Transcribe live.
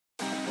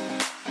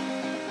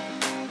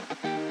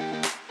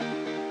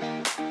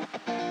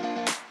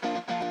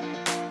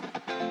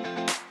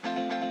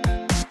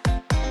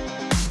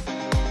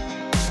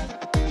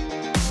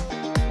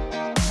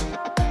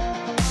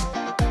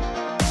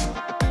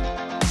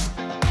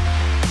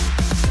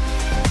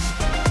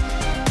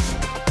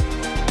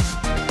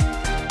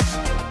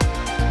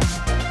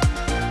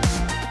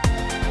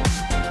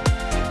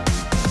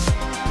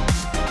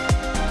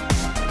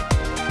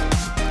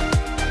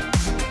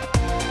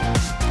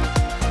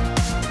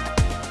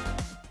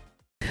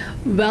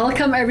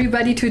Welcome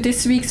everybody to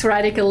this week's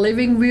Radical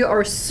Living. We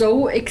are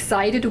so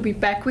excited to be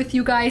back with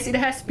you guys. It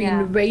has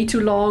been way too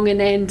long,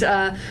 and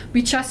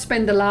we just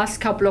spent the last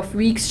couple of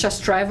weeks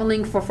just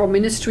traveling for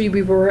ministry.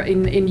 We were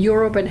in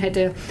Europe and had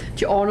the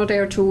honor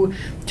there to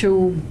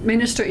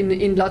minister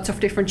in lots of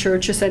different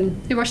churches,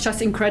 and it was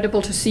just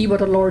incredible to see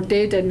what the Lord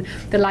did and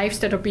the lives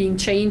that are being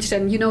changed.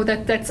 And you know,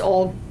 that's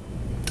all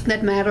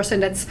that matters,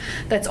 and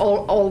that's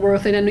all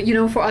worth it. And you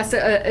know, for us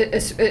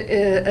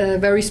a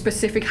very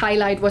specific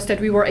highlight was that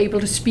we were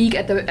able to speak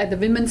at the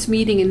women's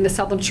meeting in the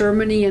southern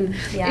Germany, and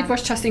it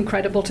was just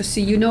incredible to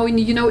see. You know,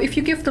 if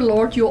you give the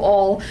Lord your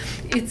all,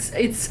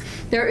 it's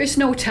there is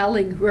no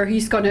telling where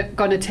He's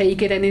gonna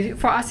take it. And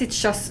for us, it's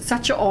just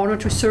such an honor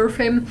to serve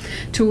Him,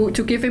 to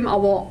give Him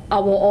our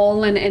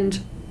all,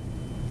 and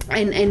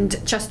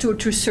just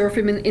to serve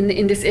Him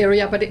in this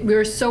area. But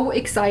we're so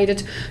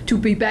excited to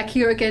be back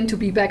here again, to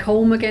be back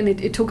home again.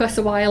 It took us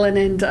a while,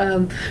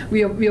 and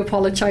we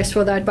apologize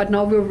for that. But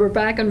now we're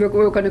back, and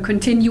we're going to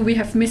continue. We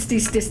have missed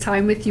this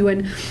time with you,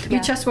 and we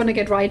just want to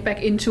get right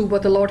back into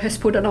what the Lord has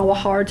put on our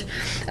heart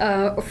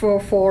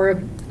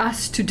for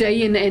us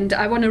today. And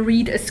I want to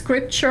read a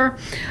scripture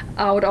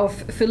out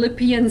of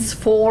Philippians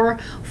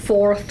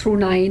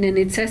 4:4-9, and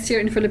it says here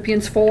in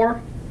Philippians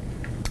 4,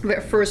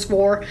 verse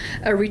 4,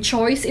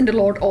 rejoice in the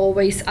Lord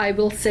always. I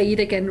will say it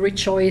again,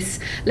 rejoice.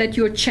 Let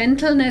your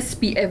gentleness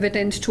be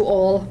evident to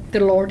all. The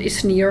Lord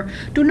is near.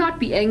 Do not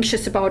be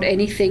anxious about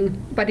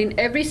anything, but in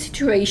every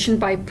situation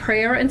by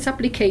prayer and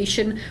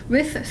supplication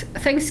with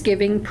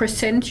thanksgiving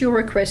present your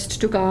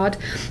request to God,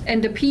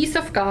 and the peace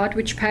of God,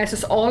 which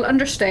passes all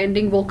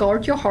understanding, will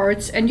guard your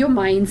hearts and your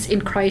minds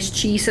in Christ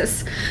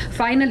Jesus.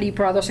 Finally,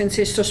 brothers and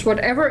sisters,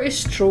 whatever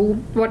is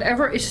true,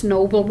 whatever is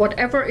noble,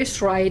 whatever is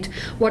right,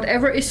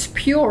 whatever is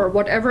pure,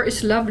 whatever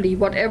is lovely,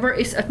 whatever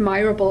is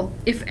admirable,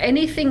 if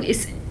anything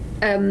is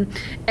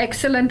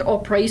excellent or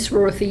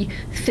praiseworthy,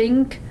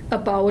 think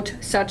about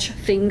such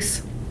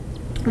things.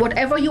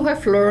 Whatever you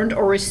have learned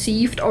or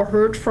received or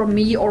heard from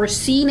me or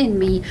seen in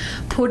me,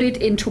 put it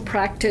into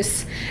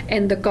practice,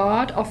 and the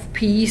God of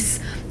peace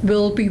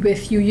will be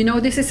with you. You know,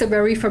 this is a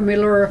very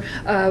familiar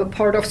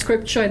part of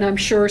scripture, and I'm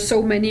sure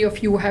so many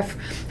of you have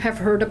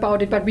heard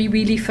about it, but we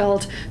really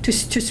felt to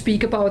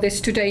speak about this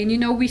today. And you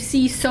know, we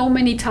see so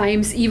many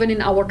times, even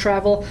in our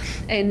travel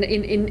and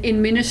in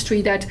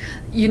ministry, that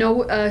you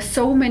know,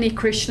 so many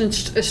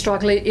Christians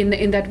struggle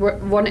in that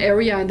one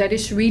area, and that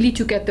is really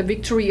to get the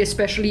victory,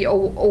 especially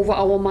over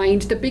our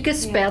mind. The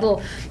biggest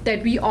battle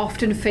that we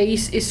often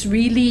face is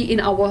really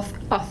in our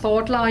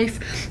thought life,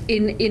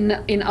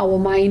 in our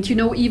mind. You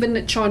know,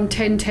 even John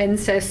 10:10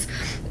 says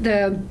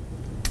the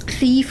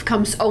thief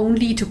comes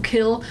only to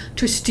kill,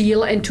 to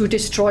steal, and to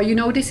destroy. You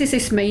know, this is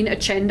his main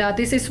agenda.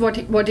 This is what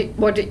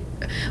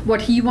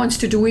he wants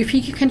to do. If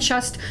he can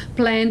just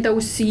plant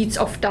those seeds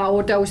of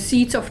doubt, those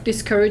seeds of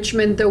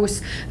discouragement,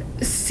 those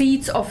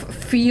seeds of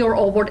fear,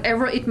 or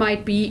whatever it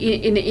might be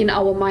in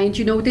our mind,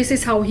 you know, this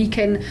is how he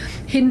can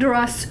hinder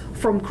us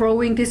from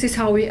growing. This is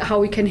how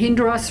he can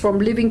hinder us from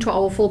living to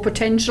our full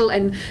potential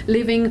and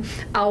living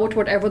out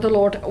whatever the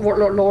Lord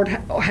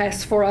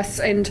has for us.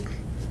 And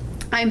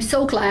I'm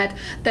so glad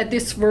that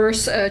this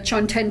verse,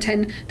 John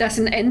 10:10,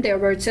 doesn't end there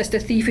where it says the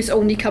thief is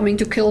only coming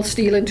to kill,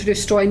 steal, and to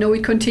destroy. No,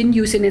 it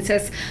continues, and it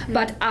says,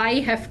 but I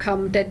have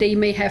come that they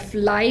may have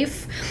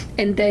life,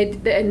 and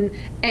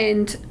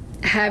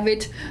have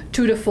it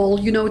to the full.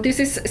 You know, this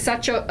is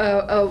such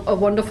a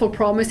wonderful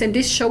promise, and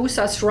this shows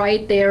us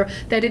right there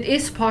that it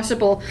is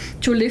possible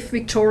to live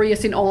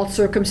victorious in all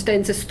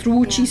circumstances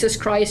through Jesus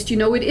Christ. You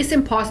know, it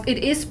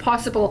is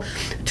possible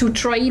to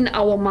train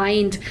our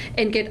mind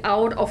and get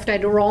out of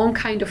that wrong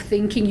kind of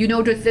thinking. You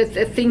know, the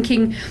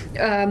thinking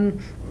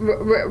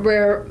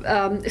where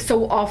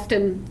so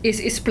often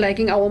is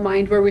plaguing our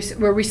mind, where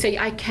we say,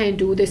 I can't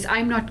do this,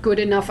 I'm not good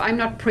enough, I'm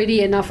not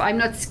pretty enough, I'm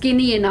not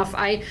skinny enough,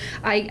 I'm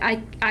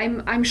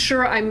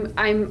sure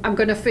I'm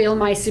gonna fail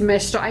my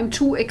semester, I'm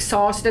too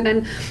exhausted,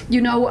 and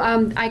you know,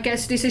 I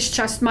guess this is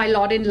just my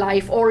lot in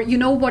life, or you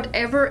know,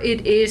 whatever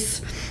it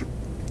is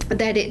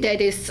that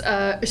is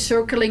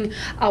circling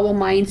our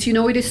minds. You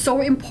know, it is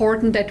so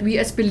important that we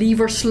as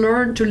believers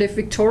learn to live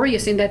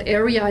victorious in that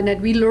area, and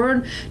that we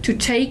learn to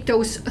take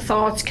those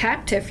thoughts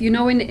captive. You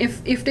know, and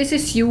if this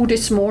is you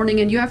this morning,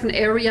 and you have an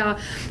area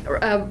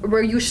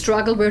where you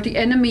struggle, where the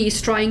enemy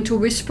is trying to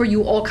whisper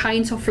you all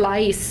kinds of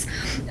lies,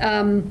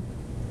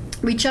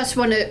 we just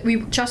want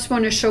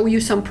to show you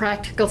some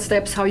practical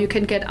steps how you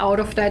can get out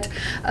of that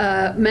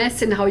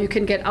mess, and how you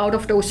can get out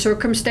of those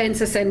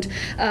circumstances. And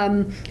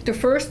the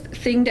first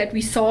thing that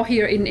we saw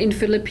here in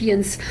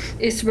Philippians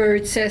is where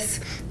it says,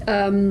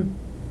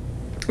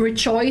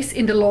 rejoice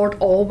in the Lord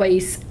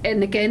always.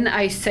 And again,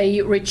 I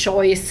say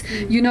rejoice.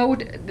 You know,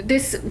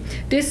 this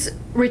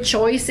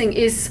rejoicing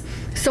is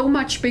so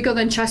much bigger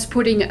than just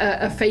putting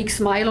a fake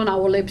smile on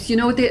our lips. You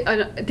know,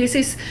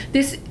 this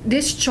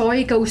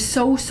joy goes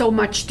so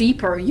much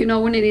deeper, you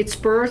know, and it's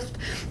birthed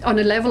on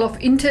a level of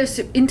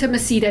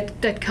intimacy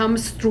that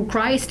comes through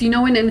Christ, you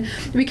know, and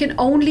we can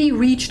only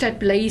reach that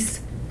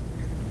place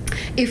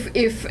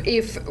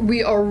if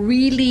we are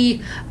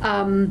really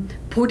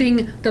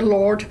putting the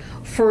Lord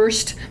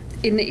first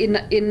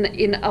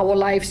in our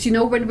lives, you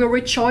know, when we're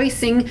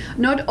rejoicing,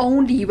 not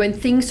only when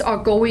things are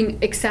going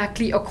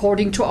exactly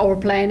according to our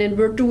plan and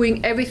we're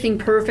doing everything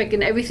perfect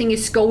and everything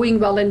is going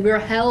well and we're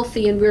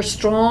healthy and we're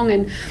strong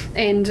and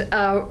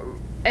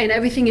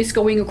everything is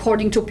going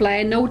according to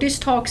plan. No, this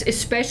talks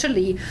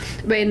especially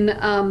when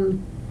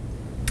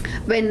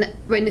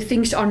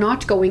things are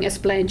not going as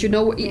planned, you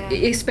know,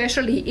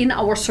 especially in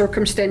our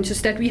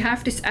circumstances, that we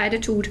have this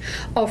attitude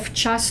of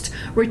just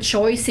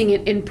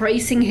rejoicing and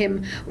praising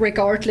him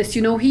regardless.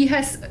 You know, he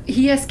has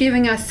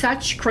given us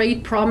such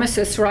great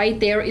promises right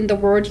there in the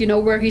word, you know,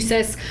 where he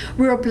says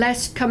we're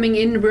blessed coming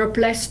in, we're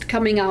blessed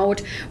coming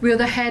out, we're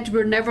the head,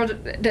 we're never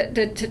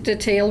the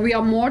tail, we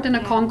are more than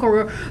a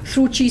conqueror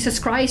through Jesus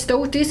Christ.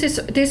 Though this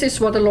is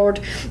what the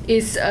Lord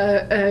is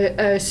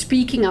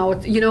speaking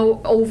out, you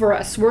know, over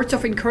us, words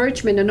of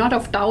encouragement and not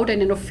of doubt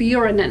and of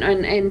fear and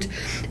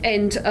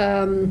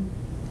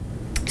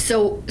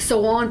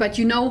so on. But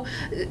you know,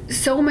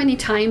 so many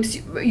times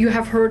you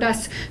have heard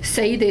us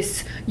say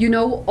this, you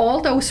know,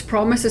 all those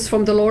promises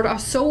from the Lord are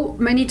so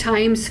many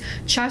times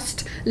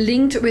just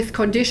linked with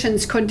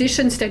conditions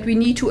that we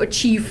need to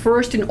achieve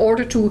first in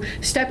order to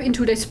step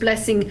into this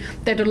blessing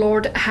that the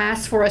Lord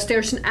has for us.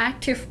 There's an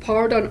active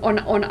part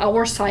on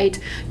our side,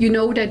 you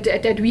know,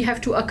 that we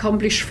have to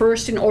accomplish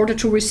first in order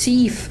to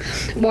receive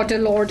what the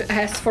Lord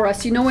has for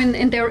us, you know.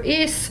 And there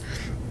is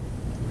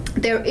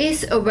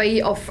a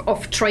way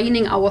of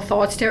training our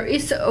thoughts. There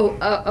is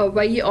a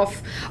way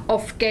of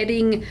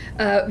getting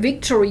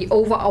victory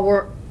over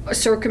our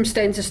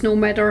circumstances, no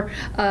matter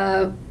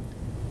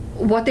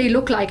what they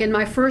look like. And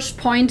my first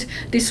point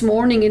this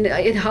morning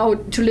in how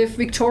to live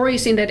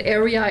victorious in that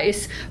area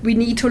is we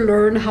need to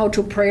learn how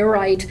to pray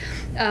right.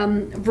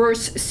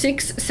 Verse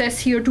 6 says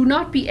here, do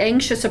not be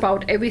anxious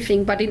about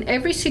everything, but in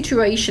every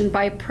situation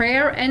by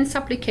prayer and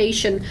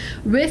supplication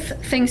with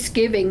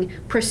thanksgiving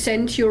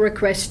present your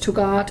request to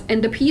God,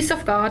 and the peace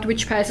of God,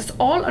 which passes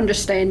all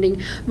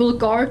understanding, will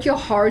guard your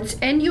hearts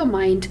and your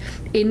mind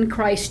in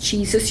Christ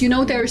Jesus. You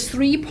know, there's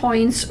 3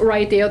 points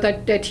right there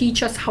that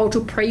teach us how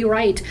to pray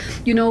right.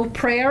 You know,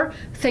 prayer,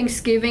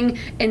 thanksgiving,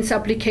 and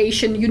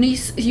supplication.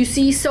 You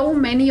see, so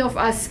many of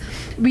us,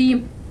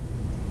 we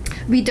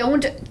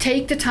don't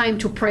take the time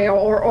to pray,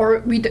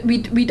 or we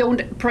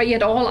don't pray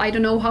at all. I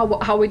don't know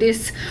how it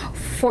is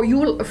for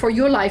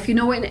your life, you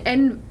know,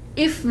 and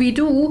if we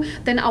do,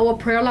 then our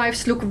prayer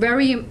lives look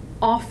very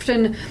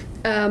often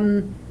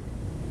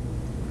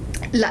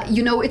like,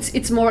 you know,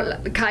 it's more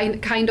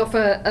kind of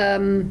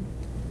a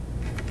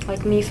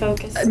like me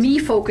focused. Me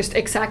focused,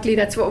 exactly.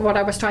 That's what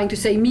I was trying to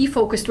say. Me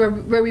focused,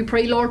 where we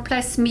pray, Lord,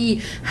 bless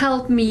me,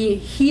 help me,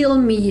 heal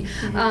me,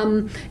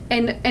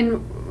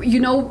 and you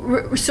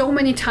know, so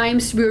many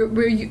times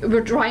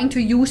we're trying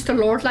to use the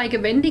Lord like a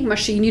vending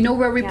machine, you know,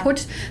 where we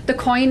put the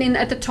coin in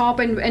at the top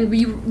and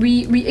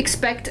we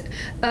expect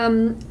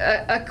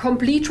a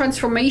complete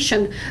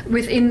transformation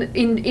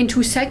in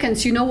 2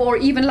 seconds, you know, or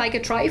even like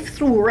a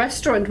drive-through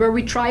restaurant where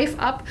we drive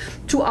up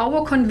to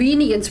our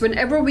convenience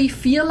whenever we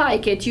feel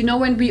like it, you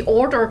know, and we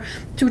order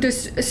to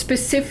this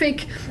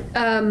specific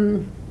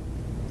to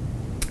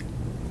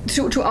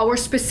our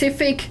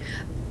specific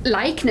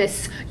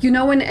likeness, you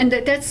know, and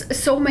that's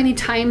so many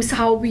times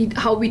how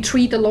we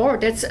treat the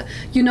Lord. That's,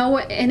 you know,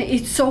 and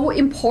it's so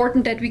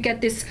important that we get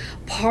this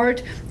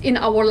part in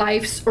our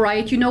lives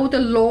right. You know,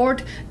 the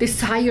Lord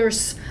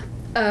desires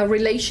a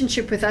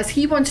relationship with us.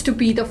 He wants to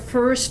be the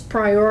first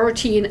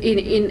priority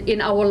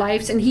in our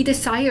lives, and he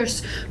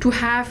desires to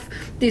have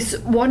this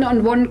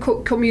one-on-one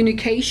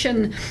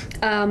communication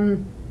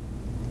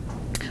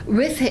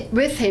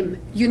with him,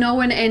 you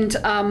know, and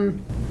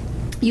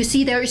you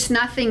see, there is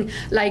nothing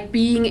like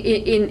being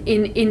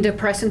in the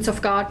presence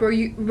of God, where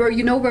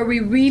we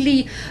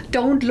really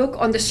don't look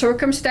on the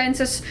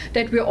circumstances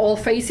that we're all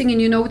facing.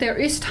 And you know, there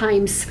is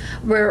times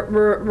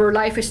where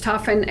life is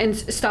tough and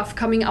stuff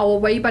coming our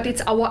way, but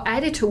it's our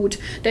attitude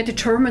that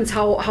determines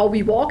how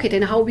we walk it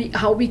and how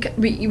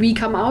we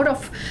come out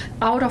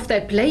of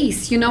that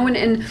place, you know.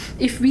 And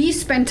if we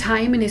spend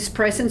time in his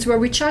presence, where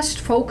we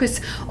just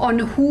focus on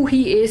who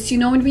he is, you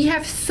know, and we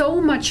have so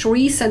much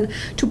reason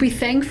to be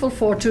thankful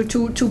for,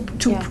 to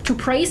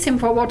praise him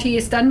for what he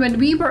has done. When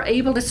we were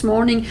able this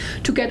morning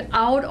to get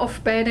out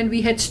of bed and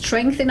we had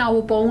strength in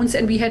our bones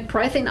and we had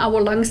breath in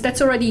our lungs,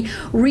 that's already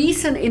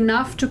reason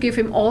enough to give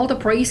him all the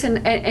praise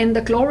and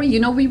the glory. You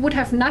know, we would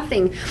have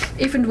nothing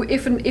if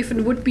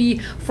it would be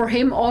for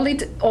him. All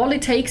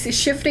it takes is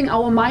shifting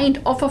our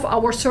mind off of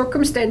our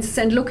circumstances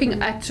and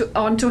looking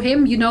onto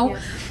him, you know.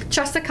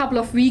 Just a couple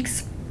of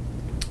weeks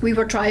we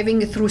were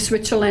driving through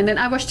Switzerland, and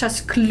I was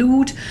just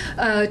glued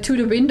to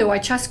the window. I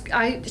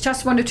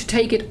just wanted to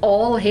take it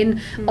all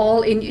in.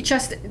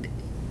 Just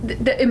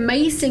the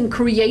amazing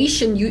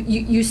creation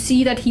you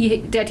see that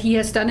he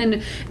has done,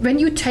 and when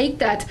you take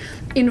that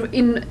in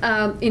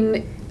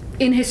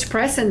in his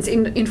presence,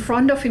 in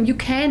front of him. You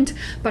can't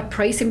but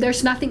praise him.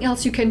 There's nothing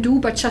else you can do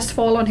but just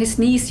fall on his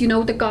knees. You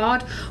know, the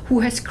God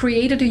who has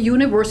created the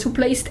universe, who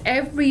placed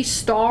every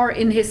star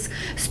in his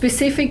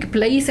specific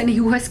place, and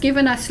who has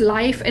given us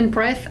life and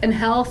breath and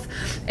health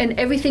and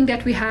everything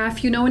that we have,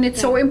 you know. And it's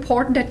so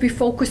important that we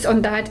focus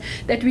on that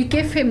we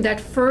give him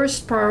that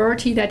first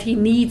priority that he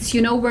needs,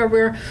 you know, where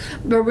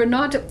we're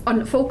not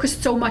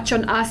focused so much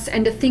on us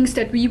and the things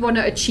that we want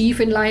to achieve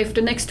in life,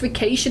 the next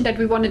vacation that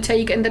we want to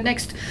take, and the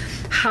next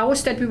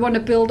house that we want to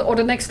build, or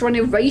the next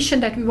renovation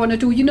that we want to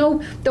do. You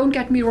know, don't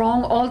get me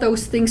wrong, all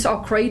those things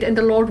are great, and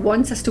the Lord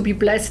wants us to be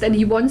blessed, and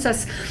he wants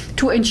us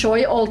to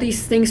enjoy all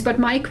these things. But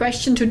my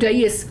question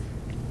today is,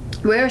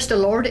 where's the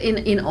Lord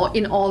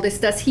in all this?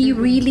 Does he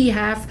really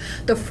have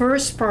the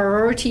first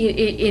priority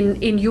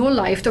in your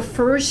life, the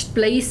first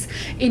place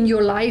in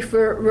your life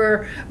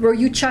where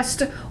you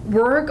just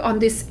work on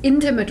this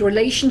intimate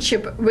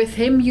relationship with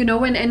him, you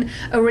know? And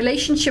a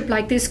relationship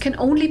like this can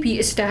only be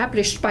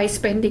established by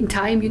spending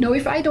time. You know,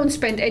 if I don't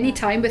spend any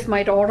time with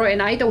my daughter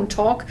and I don't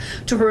talk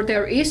to her,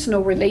 there is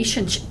no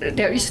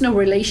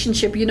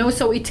relationship, you know.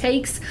 So it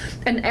takes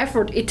an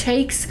effort, it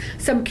takes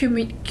some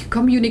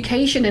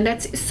communication, and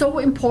that's so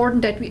important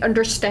that we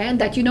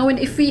understand that, you know. And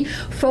if we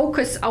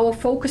focus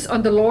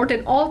on the Lord,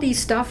 and all these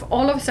stuff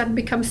all of a sudden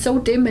becomes so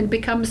dim and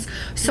becomes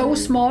so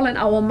small, and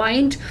our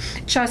mind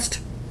just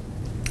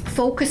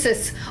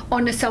focuses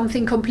on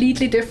something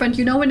completely different,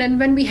 you know. And then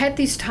when we had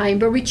this time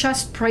where we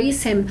just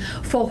praise him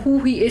for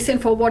who he is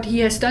and for what he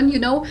has done, you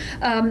know,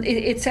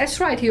 it says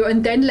right here,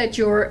 and then let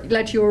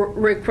your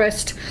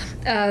request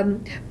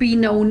be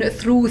known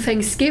through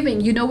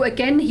thanksgiving. You know,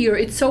 again here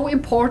it's so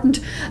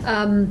important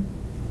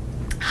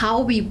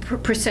how we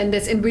present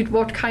this, and with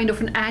what kind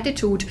of an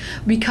attitude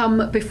we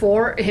come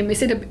before him.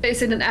 Is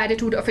it an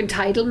attitude of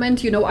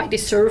entitlement? You know, I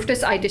deserve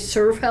this, I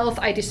deserve health,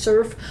 I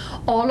deserve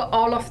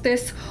all of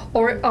this?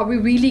 Or are we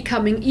really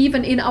coming,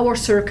 even in our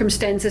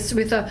circumstances,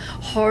 with a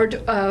heart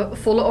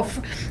full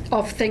of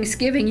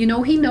thanksgiving? You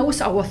know, he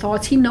knows our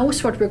thoughts, he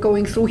knows what we're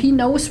going through, he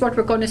knows what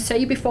we're going to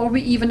say before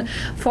we even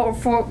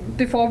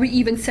before we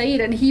even say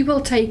it, and he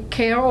will take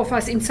care of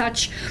us in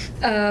such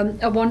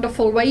a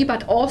wonderful way.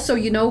 But also,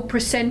 you know,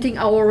 presenting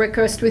our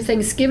request with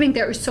thanksgiving,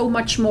 there is so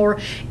much more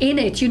in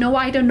it. You know,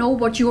 I don't know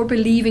what you're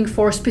believing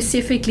for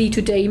specifically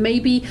today.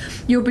 Maybe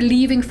you're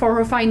believing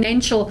for a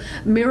financial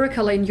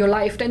miracle in your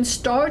life. Then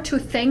start to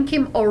thank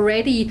him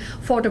already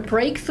for the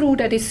breakthrough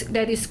that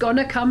is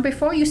gonna come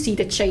before you see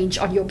the change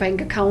on your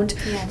bank account.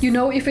 Yes. You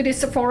know, if it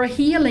is for a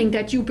healing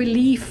that you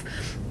believe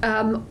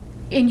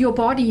in your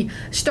body,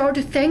 start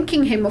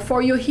thanking him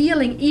for your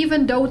healing,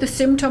 even though the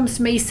symptoms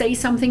may say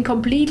something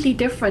completely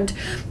different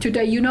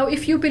today. You know,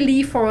 if you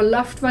believe for a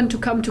loved one to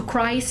come to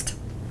Christ,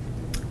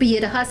 be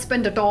it a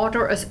husband, a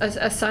daughter,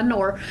 a son,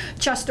 or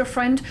just a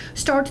friend,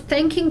 start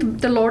thanking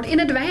the Lord in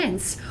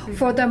advance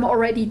for them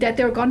already, that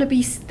they're gonna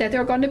be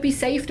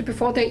saved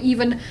before they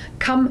even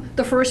come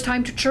the first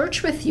time to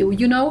church with you.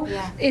 You know,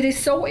 it is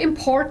so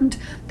important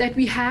that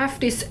we have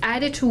this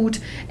attitude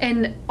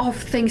and of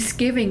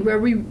thanksgiving, where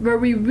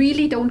we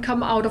really don't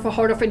come out of a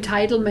heart of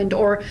entitlement,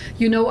 or,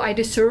 you know, I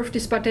deserve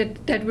this, but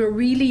that we're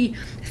really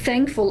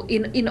thankful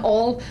in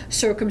all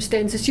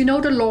circumstances. You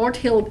know, the Lord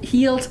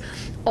healed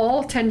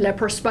all 10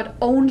 lepers, but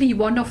only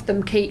one of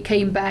them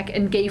came back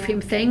and gave him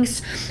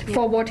thanks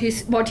for what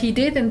he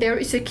did. And there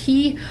is a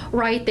key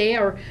right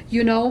there,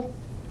 you know.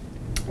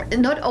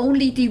 Not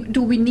only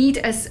do we need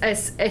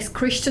as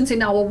Christians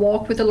in our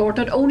walk with the Lord,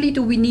 not only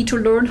do we need to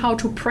learn how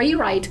to pray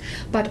right,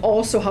 but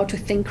also how to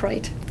think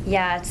right.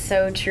 Yeah, it's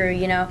so true.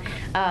 You know,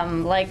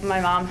 like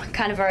my mom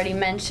kind of already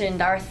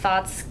mentioned, our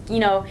thoughts, you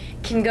know,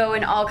 can go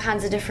in all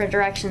kinds of different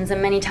directions,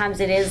 and many times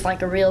it is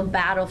like a real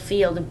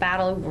battlefield, a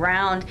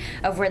battleground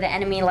of where the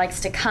enemy likes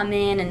to come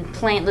in and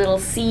plant little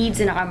seeds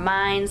in our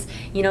minds,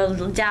 you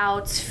know,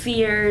 doubts,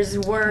 fears,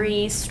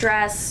 worry,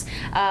 stress,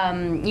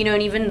 you know,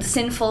 and even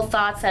sinful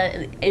thoughts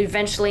that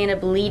eventually end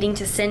up leading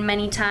to sin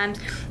many times.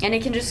 And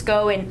it can just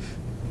go in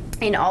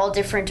all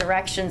different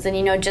directions. And,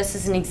 you know, just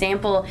as an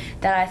example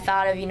that I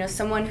thought of, you know,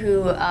 someone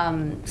who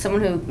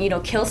you know,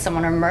 kills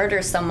someone or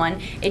murders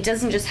someone, it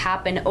doesn't just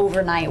happen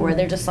overnight where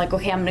they're just like,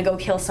 okay, I'm gonna go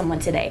kill someone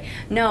today.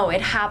 No,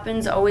 it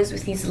happens always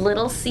with these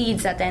little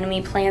seeds that the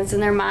enemy plants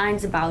in their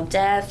minds about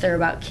death or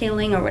about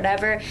killing or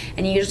whatever.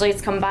 And usually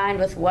it's combined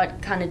with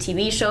what kind of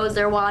TV shows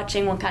they're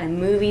watching, what kind of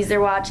movies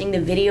they're watching, the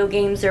video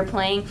games they're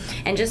playing,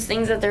 and just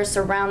things that they're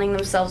surrounding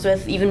themselves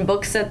with, even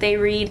books that they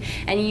read.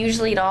 And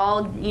usually it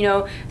all, you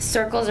know,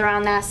 circles around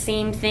that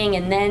same thing.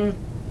 And then,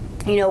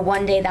 you know,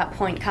 one day that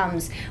point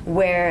comes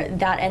where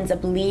that ends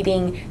up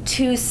leading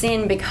to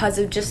sin because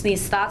of just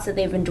these thoughts that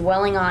they've been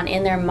dwelling on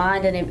in their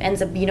mind, and it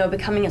ends up, you know,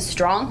 becoming a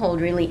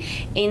stronghold really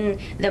in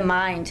the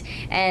mind.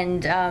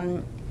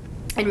 And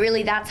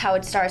really that's how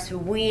it starts.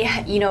 We,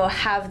 you know,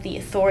 have the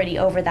authority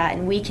over that,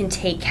 and we can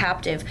take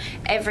captive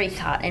every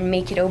thought and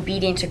make it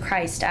obedient to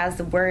Christ, as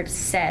the word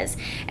says.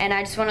 And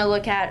I just want to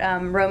look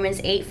at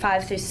Romans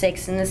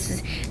 8:5-6, and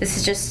this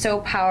is just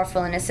so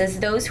powerful. And it says,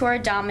 those who are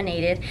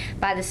dominated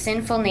by the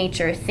sinful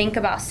nature think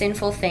about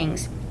sinful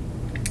things,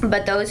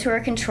 But those who are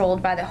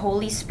controlled by the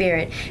Holy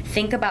Spirit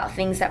think about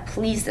things that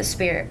please the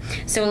Spirit.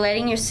 So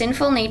letting your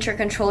sinful nature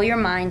control your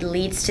mind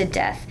leads to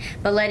death,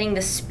 but letting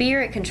the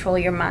Spirit control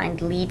your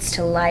mind leads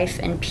to life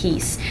and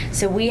peace.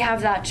 So we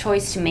have that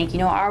choice to make.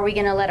 Are we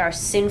going to let our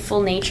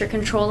sinful nature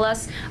control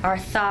us? Our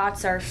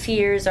thoughts, our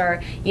fears,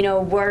 our,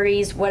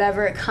 worries,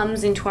 whatever it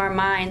comes into our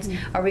minds,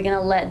 are we going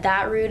to let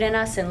that root in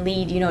us and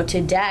lead,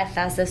 to death,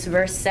 as this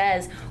verse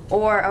says?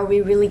 Or are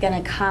we really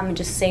going to come and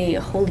just say,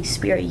 Holy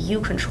Spirit,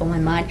 you control my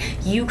mind,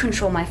 you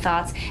control my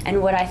thoughts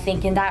and what I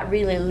think, and that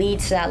really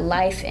leads to that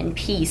life and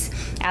peace,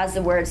 as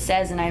the word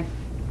says. And I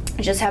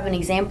just have an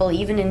example,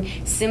 even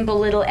in simple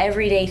little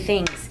everyday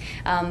things.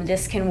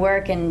 This can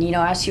work. And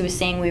as she was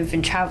saying, we've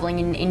been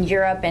traveling in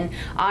Europe, and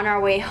on our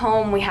way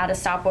home we had a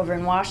stopover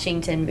in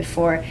Washington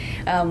before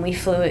we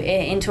flew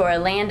into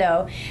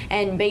Orlando.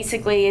 And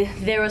basically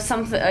there was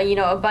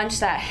a bunch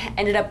that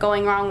ended up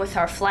going wrong with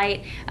our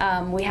flight.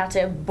 We had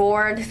to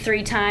board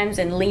 3 times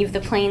and leave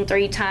the plane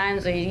 3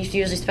 times. We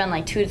usually spend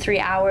like 2 to 3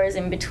 hours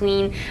in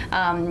between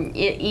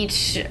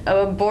each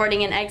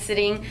boarding and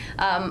exiting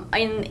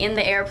in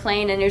the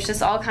airplane. And there's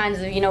just all kinds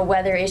of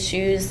weather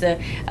issues.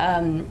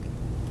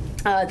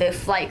 The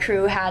flight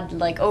crew had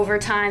like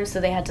overtime, so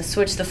they had to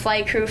switch the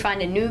flight crew,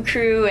 find a new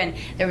crew, and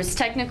there was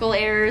technical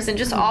errors and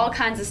just all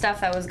kinds of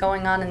stuff that was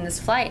going on in this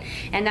flight.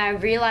 And I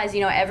realized,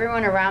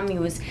 everyone around me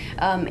was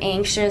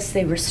anxious,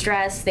 they were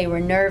stressed, they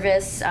were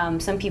nervous.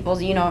 Some people,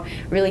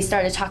 really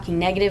started talking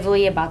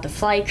negatively about the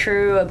flight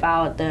crew,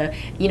 about the,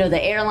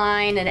 the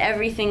airline and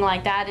everything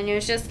like that. And it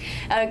was just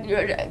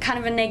kind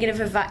of a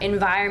negative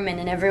environment,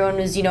 and everyone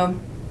was,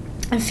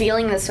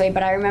 feeling this way.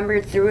 But I remember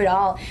through it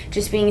all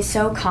just being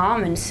so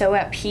calm and so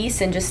at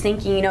peace, and just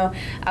thinking,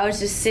 I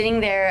was just sitting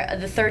there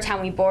the 3rd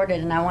time we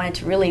boarded, and I wanted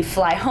to really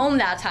fly home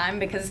that time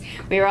because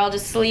we were all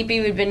just sleepy.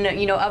 We'd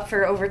been up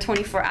for over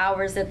 24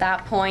 hours at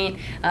that point,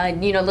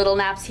 little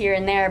naps here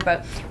and there,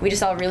 but we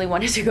just all really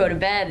wanted to go to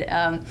bed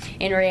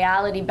in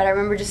reality. But I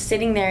remember just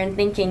sitting there and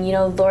thinking,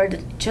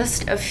 Lord,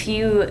 just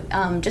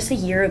a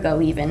year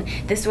ago even,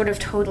 this would have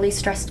totally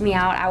stressed me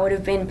out. I would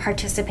have been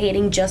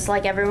participating just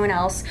like everyone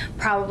else,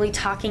 probably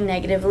talking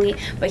negatively,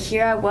 but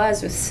here I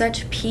was with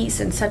such peace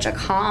and such a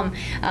calm,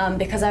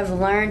 because I've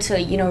learned to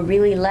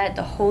really let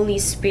the Holy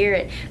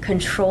Spirit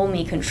control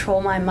me,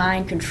 control my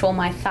mind, control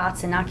my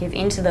thoughts, and not give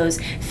into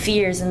those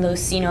fears and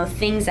those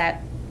things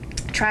that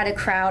try to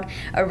crowd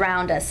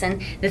around us.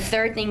 And the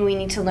 3rd thing we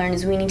need to learn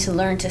is we need to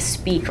learn to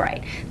speak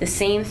right. The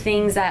same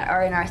things that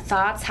are in our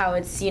thoughts, how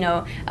it's, we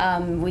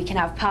can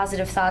have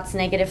positive thoughts,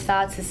 negative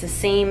thoughts. It's the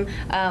same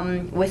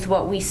with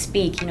what we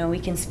speak. We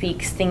can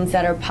speak things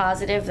that are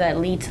positive that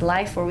lead to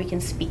life, or we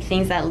can speak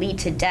things that lead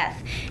to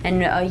death.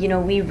 And,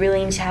 we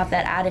really need to have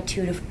that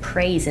attitude of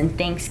praise and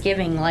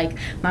thanksgiving, like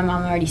my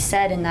mom already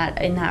said in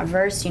that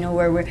verse,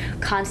 where we're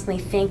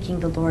constantly thanking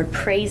the Lord,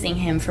 praising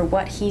Him for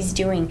what He's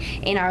doing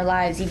in our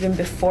lives, even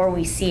before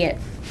we see it.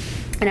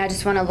 And I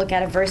just want to look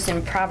at a verse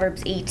in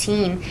Proverbs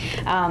 18,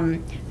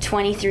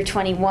 20 through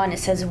 21. It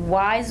says,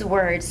 wise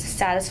words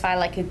satisfy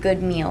like a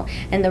good meal,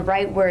 and the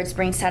right words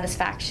bring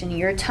satisfaction.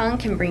 Your tongue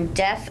can bring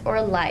death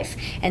or life,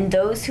 and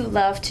those who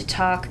love to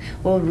talk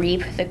will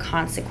reap the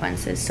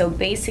consequences. So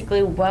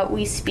basically what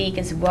we speak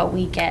is what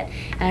we get.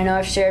 And I know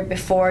I've shared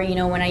before,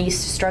 when I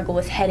used to struggle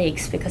with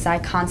headaches because I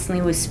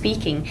constantly was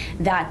speaking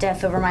that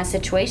death over my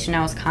situation.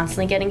 I was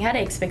constantly getting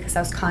headaches because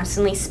I was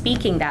constantly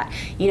speaking that.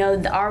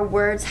 Our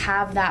words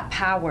have that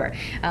power.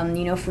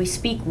 If we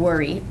speak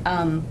worry,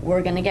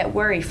 we're going to get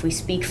worry. If we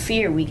speak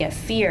fear, we get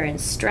fear and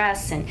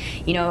stress and,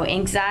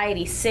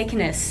 anxiety,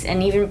 sickness,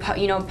 and even,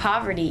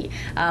 poverty.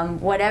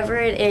 Whatever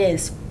it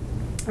is,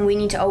 we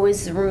need to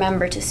always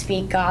remember to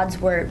speak God's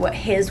word, what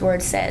His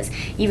word says,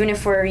 even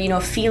if we're,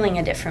 feeling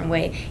a different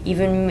way,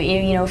 even,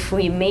 if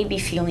we may be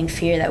feeling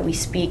fear, that we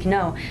speak,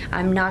 no,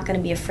 I'm not going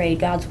to be afraid.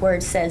 God's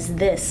word says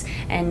this,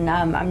 and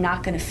I'm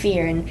not going to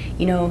fear, and,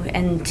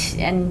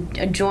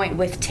 and joint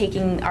with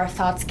taking our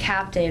thoughts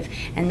captive,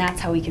 and that's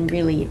how we can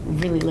really,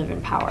 really live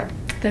in power.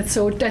 That's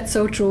so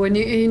true, and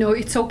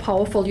it's so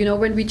powerful.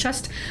 When we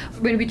just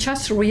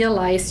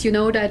realize,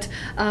 that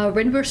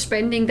when we're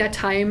spending that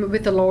time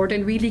with the Lord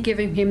and really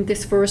giving Him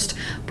this first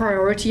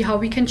priority, how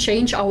we can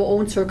change our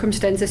own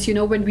circumstances.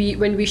 When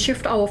we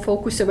shift our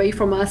focus away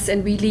from us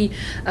and really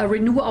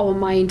renew our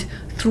mind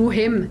through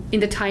Him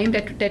in the time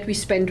that we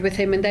spend with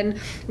Him, and then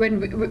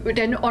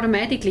then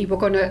automatically we're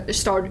gonna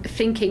start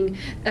thinking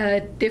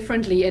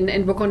differently,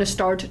 and we're gonna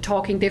start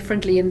talking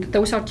differently, and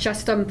those are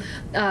just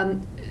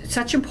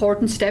such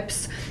important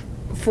steps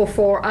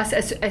for us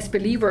as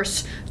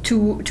believers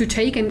to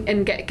take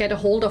and get a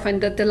hold of.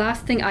 And the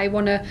last thing I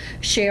want to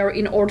share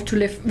in order to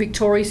live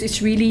victorious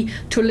is really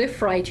to live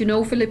right.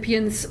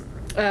 Philippians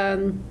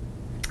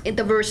in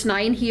the verse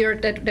 9 here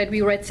that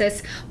we read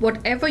says,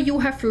 whatever you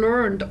have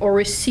learned or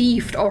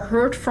received or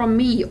heard from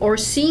me or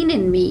seen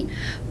in me,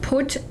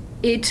 put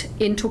it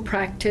into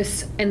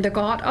practice, and the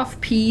God of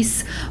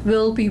peace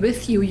will be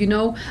with you.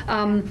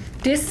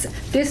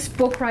 This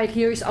book right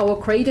here is our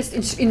greatest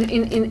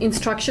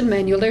instruction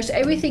manual. There's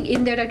everything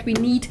in there that we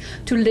need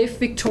to live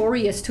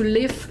victorious, to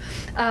live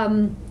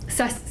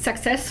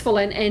successful,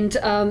 and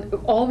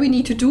all we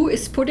need to do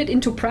is put it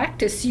into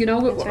practice, you know.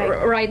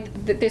 Right,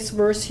 this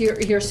verse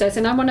here says,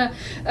 and I'm gonna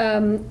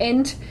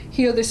end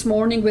here this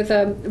morning with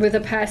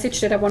a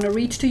passage that I want to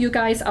read to you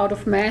guys out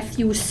of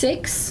Matthew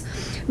 6,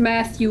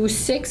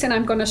 and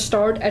I'm going to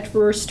start at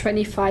verse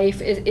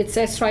 25. It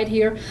says right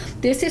here,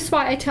 "This is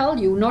why I tell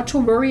you not to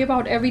worry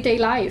about everyday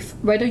life,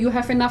 whether you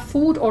have enough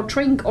food or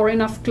drink or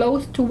enough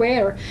clothes to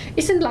wear.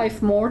 Isn't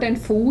life more than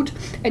food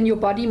and your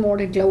body more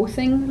than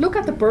clothing? Look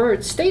at the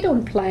birds. They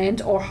don't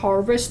plant or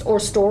harvest or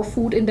store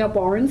food in their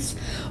barns,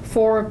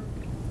 for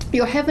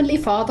your heavenly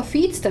Father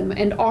feeds them,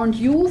 and aren't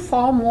you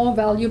far more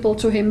valuable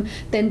to him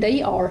than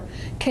they are?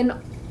 Can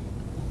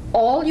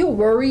all your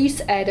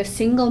worries add a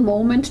single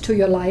moment to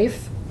your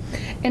life?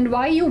 And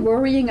why are you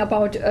worrying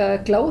about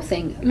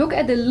clothing? Look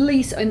at the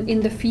lilies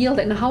in the field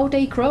and how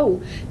they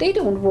grow. They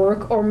don't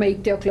work or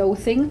make their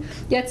clothing.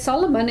 Yet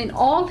Solomon in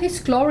all his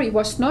glory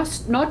was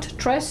not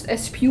dressed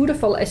as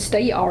beautiful as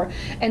they are.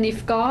 And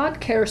if God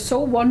cares so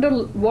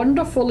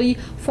wonderfully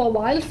for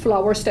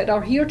wildflowers that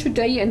are here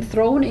today and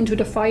thrown into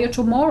the fire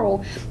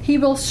tomorrow, he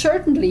will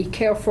certainly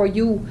care for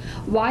you.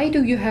 Why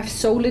do you have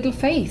so little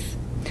faith?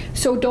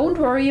 So don't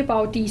worry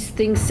about these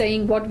things,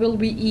 saying, what will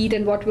we eat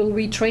and what will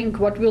we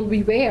drink, what will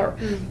we wear?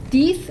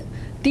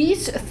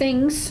 These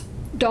things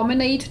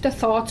dominate the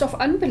thoughts of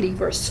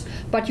unbelievers,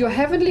 but your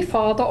heavenly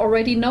Father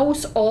already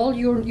knows all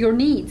your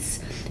needs.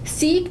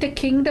 Seek the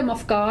kingdom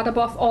of God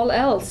above all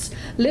else.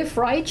 Live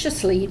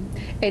righteously,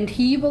 and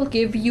he will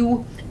give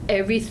you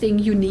everything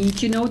you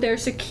need." You know,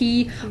 there's a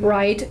key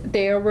right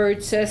there where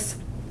it says,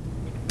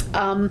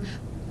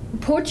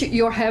 put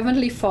your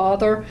heavenly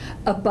Father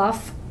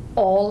above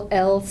all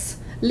else.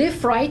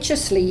 Live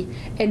righteously,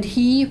 and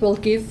he will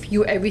give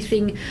you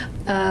everything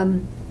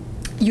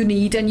you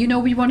need. And you know,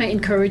 we want to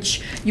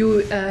encourage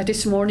you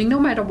this morning, no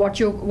matter what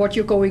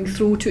you're going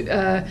through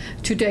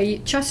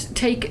today, just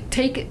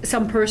take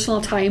some personal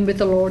time with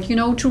the Lord, you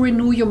know, to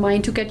renew your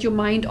mind, to get your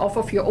mind off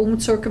of your own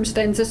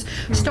circumstances.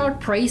 Start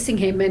praising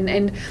him,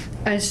 and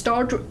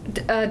start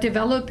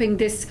developing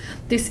this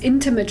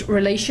intimate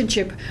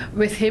relationship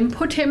with him.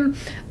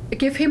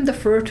 Give him the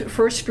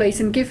first place,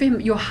 and give him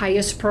your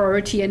highest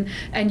priority,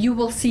 and you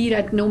will see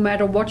that no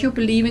matter what you're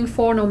believing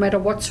for, no matter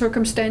what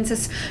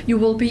circumstances you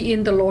will be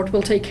in, the Lord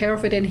will take care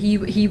of it, and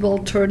he will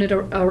turn it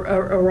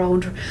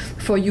around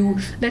for you.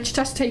 Let's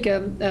just take a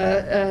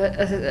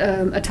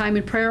time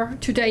in prayer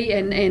today,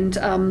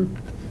 and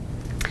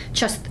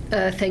just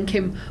thank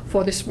him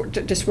for this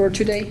word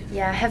today.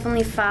 Yeah,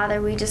 Heavenly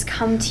Father, we just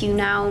come to you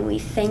now, and we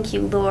thank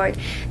you, Lord,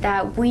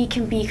 that we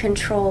can be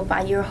controlled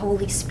by your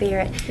Holy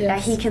Spirit,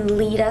 that he can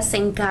lead us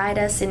and guide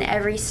us in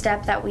every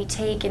step that we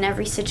take, in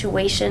every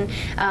situation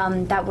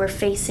that we're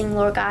facing,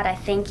 Lord God. I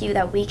thank you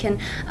that we can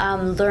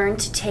learn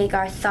to take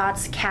our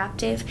thoughts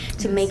captive,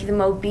 to make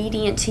them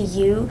obedient to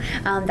you,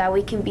 that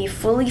we can be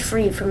fully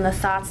free from the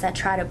thoughts that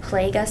try to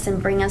plague us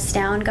and bring us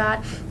down,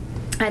 God.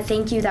 I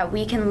thank you that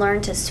we can learn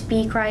to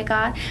speak right,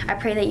 God. I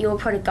pray that you will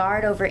put a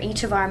guard over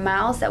each of our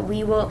mouths, that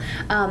we will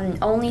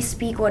only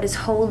speak what is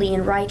holy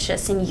and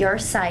righteous in your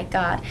sight,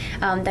 God.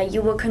 That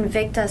you will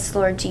convict us,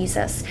 Lord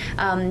Jesus,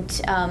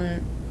 when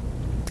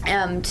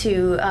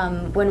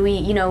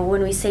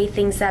we say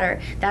things that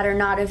are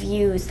not of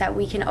you, that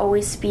we can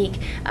always speak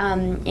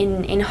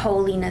in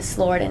holiness,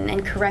 Lord,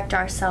 and correct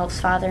ourselves,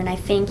 Father. And I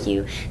thank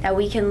you that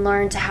we can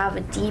learn to have a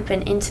deep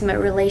and intimate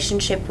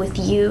relationship with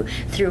you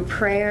through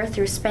prayer,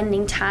 through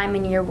spending time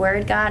in your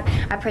word, God.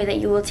 I pray that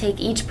you will take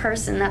each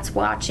person that's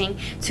watching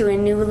to a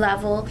new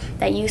level,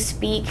 that you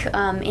speak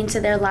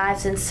into their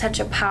lives in such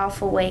a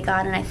powerful way,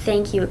 God. And I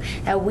thank you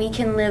that we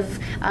can live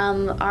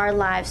our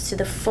lives to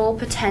the full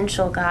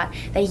potential, God,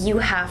 that you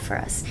have for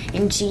us.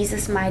 In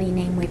Jesus' mighty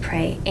name we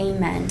pray.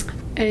 Amen.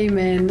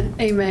 Amen.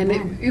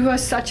 Amen. It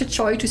was such a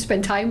joy to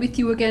spend time with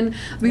you again.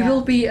 We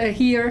will be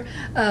here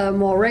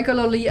more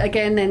regularly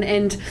again,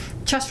 and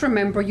just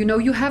remember, you know,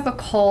 you have a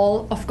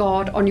call of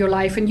God on your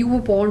life, and you were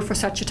born for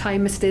such a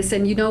time as this.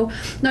 And you know,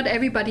 not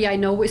everybody I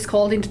know is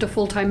called into the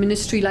full-time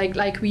ministry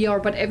like we are,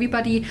 but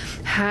everybody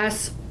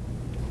has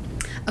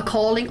a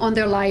calling on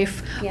their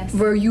life.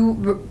 Where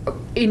you,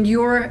 in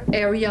your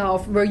area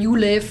of where you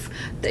live,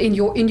 in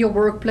your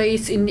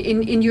workplace,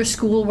 in your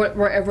school,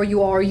 wherever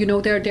you are, you know,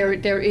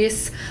 there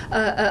is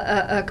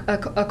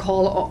a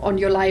call on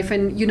your life,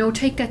 and you know,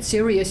 take that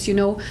serious. You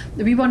know,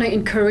 we want to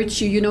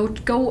encourage you, you know,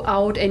 go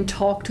out and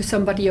talk to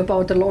somebody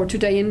about the Lord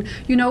today. And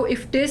you know,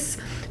 if this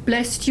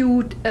blessed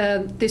you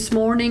this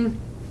morning,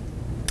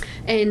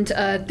 and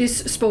this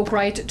spoke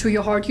right to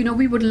your heart, you know,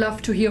 we would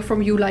love to hear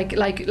from you,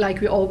 like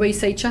we always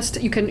say.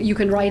 Just you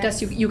can write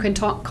us, you can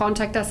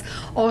contact us.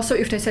 Also,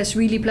 if this has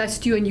really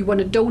blessed you and you want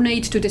to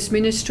donate to this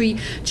ministry,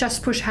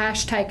 just push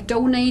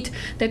 #donate.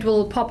 That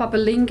will pop up a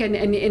link,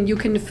 and you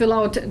can fill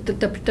out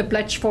the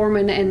pledge form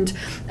and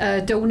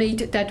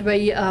donate that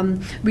way.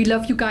 We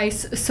love you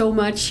guys so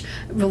much.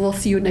 We will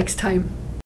see you next time.